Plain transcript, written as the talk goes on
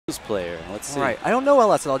player. Let's see. All right. I don't know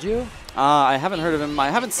LS at all, do you? I haven't heard of him. I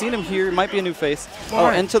haven't seen him here. Might be a new face. Oh,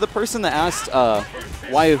 and to the person that asked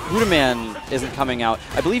why Hudaman isn't coming out,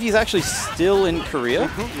 I believe he's actually still in Korea.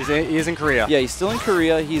 He is in Korea. Yeah, he's still in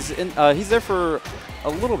Korea. He's there for a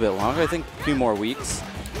little bit longer. I think a few more weeks.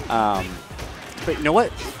 But you know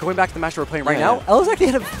what? Going back to the match we're playing right now, LS actually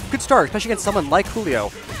had a good start, especially against someone like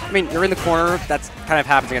Julio. I mean, you're in the corner. That's kind of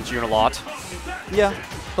happens against you a lot. Yeah.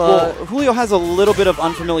 But well, Julio has a little bit of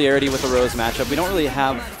unfamiliarity with the Rose matchup. We don't really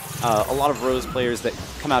have a lot of Rose players that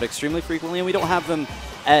come out extremely frequently, and we don't have them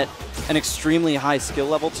at an extremely high skill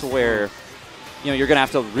level to where you're going to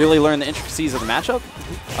have to really learn the intricacies of the matchup,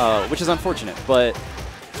 which is unfortunate. But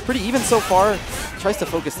it's pretty even so far. Tries to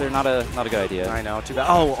focus there, not a good idea. I know, too bad.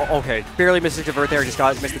 Oh, okay. Barely missed the divert there, missed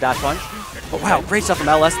the dash punch. But wow, great stuff from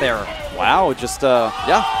LS there. Wow, just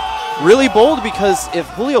yeah, really bold, because if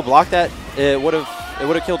Julio blocked that, it would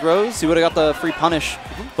have killed Rose. He would have got the free punish.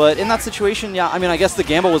 But in that situation, yeah, I mean, I guess the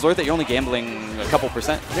gamble was worth it. You're only gambling a couple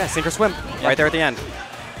 %. Yeah, sink or swim, right there at the end.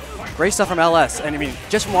 Great stuff from LS, and I mean,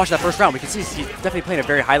 just from watching that first round, we can see he's definitely playing a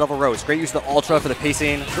very high-level Rose. Great use of the Ultra for the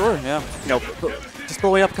pacing. Sure, yeah. Just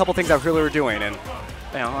blowing up a couple things that Julio were doing, and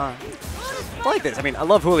I like this. I mean, I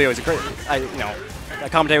love Julio. He's a great, I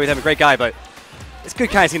commentate with him, a great guy, but it's good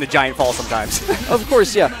kind of seeing the giant fall sometimes. Of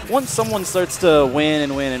course, yeah. Once someone starts to win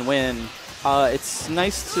and win and win, it's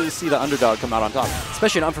nice to see the underdog come out on top.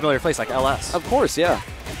 Especially in an unfamiliar place like LS. Of course, yeah.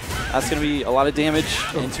 That's going to be a lot of damage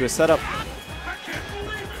into a setup.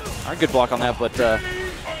 All right, good block on that, but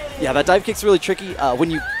yeah, that dive kick's really tricky. When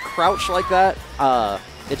you crouch like that,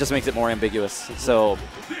 it just makes it more ambiguous. So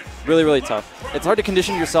really, really tough. It's hard to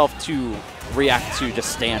condition yourself to react to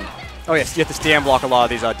just stand. Oh, yes, you have to stand block a lot of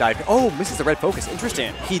these dive. Oh, misses the red focus.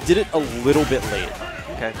 Interesting. He did it a little bit late.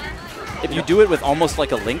 Okay. If you do it with almost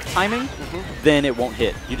like a link timing, then it won't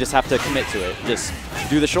hit. You just have to commit to it. Just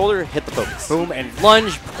do the shoulder, hit the focus. Boom, and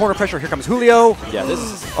lunge, corner pressure. Here comes Julio. Yeah, this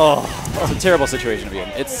is it's a terrible situation to be in.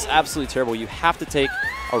 It's absolutely terrible. You have to take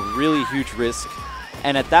a really huge risk.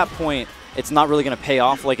 And at that point, it's not really going to pay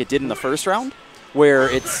off like it did in the first round, where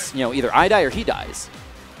it's either I die or he dies.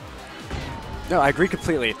 No, I agree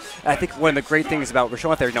completely. I think one of the great things about what we're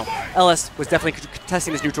showing out there, LS was definitely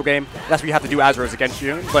contesting his neutral game. That's what you have to do as Rose against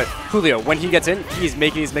you. But Julio, when he gets in, he's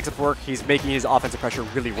making his mix-up work. He's making his offensive pressure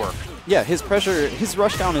really work. Yeah, his pressure, his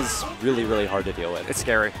rush down is really, really hard to deal with. It's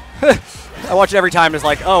scary. I watch it every time. It's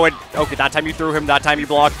like, oh, and okay, that time you threw him, that time you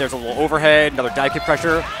blocked. There's a little overhead, another dive kick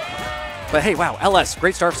pressure. But hey, wow, LS,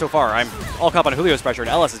 great start so far. I'm all caught on Julio's pressure, and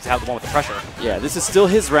LS is the one with the pressure. Yeah, this is still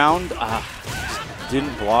his round.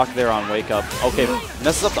 Didn't block there on wake up. Okay,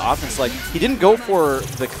 messes up the offense. Like, he didn't go for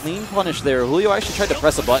the clean punish there. Julio actually tried to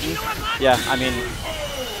press a button. Yeah, I mean,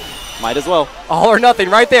 might as well. All or nothing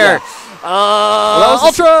right there. Yeah. Well,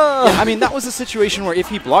 Ultra! Yeah, I mean, that was a situation where if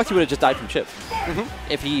he blocked, he would have just died from chip.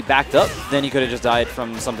 If he backed up, then he could have just died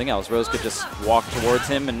from something else. Rose could just walk towards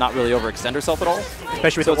him and not really overextend herself at all.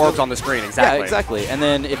 Especially with the orbs on the screen, exactly. Yeah, exactly. And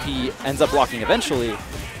then if he ends up blocking eventually,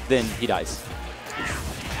 then he dies.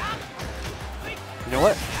 You know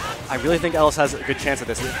what? I really think LS has a good chance at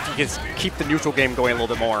this. He can keep the neutral game going a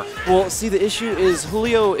little bit more. Well, see, the issue is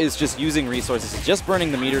Julio is just using resources. He's just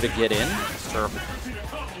burning the meter to get in. Sure.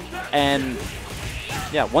 And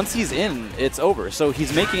yeah, once he's in, it's over. So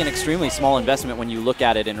he's making an extremely small investment when you look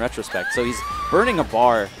at it in retrospect. So he's burning a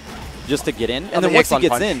bar just to get in. And then once he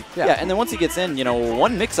gets in, and then once he gets in,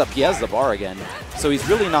 one mix-up, he has the bar again. So he's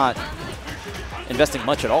really not investing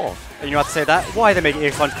much at all. And you have to say that? Why they make A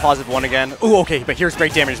punch +1 again? Ooh, okay, but here's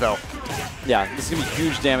great damage though. Yeah, this is going to be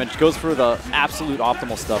huge damage. Goes for the absolute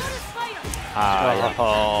optimal stuff.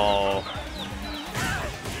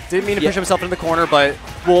 Didn't mean to push himself into the corner, but...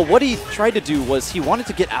 Well, what he tried to do was he wanted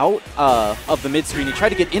to get out of the mid-screen. He tried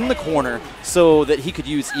to get in the corner so that he could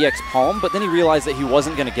use EX Palm, but then he realized that he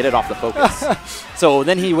wasn't going to get it off the focus. So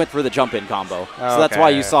then he went for the jump-in combo. So that's why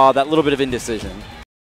you saw that little bit of indecision.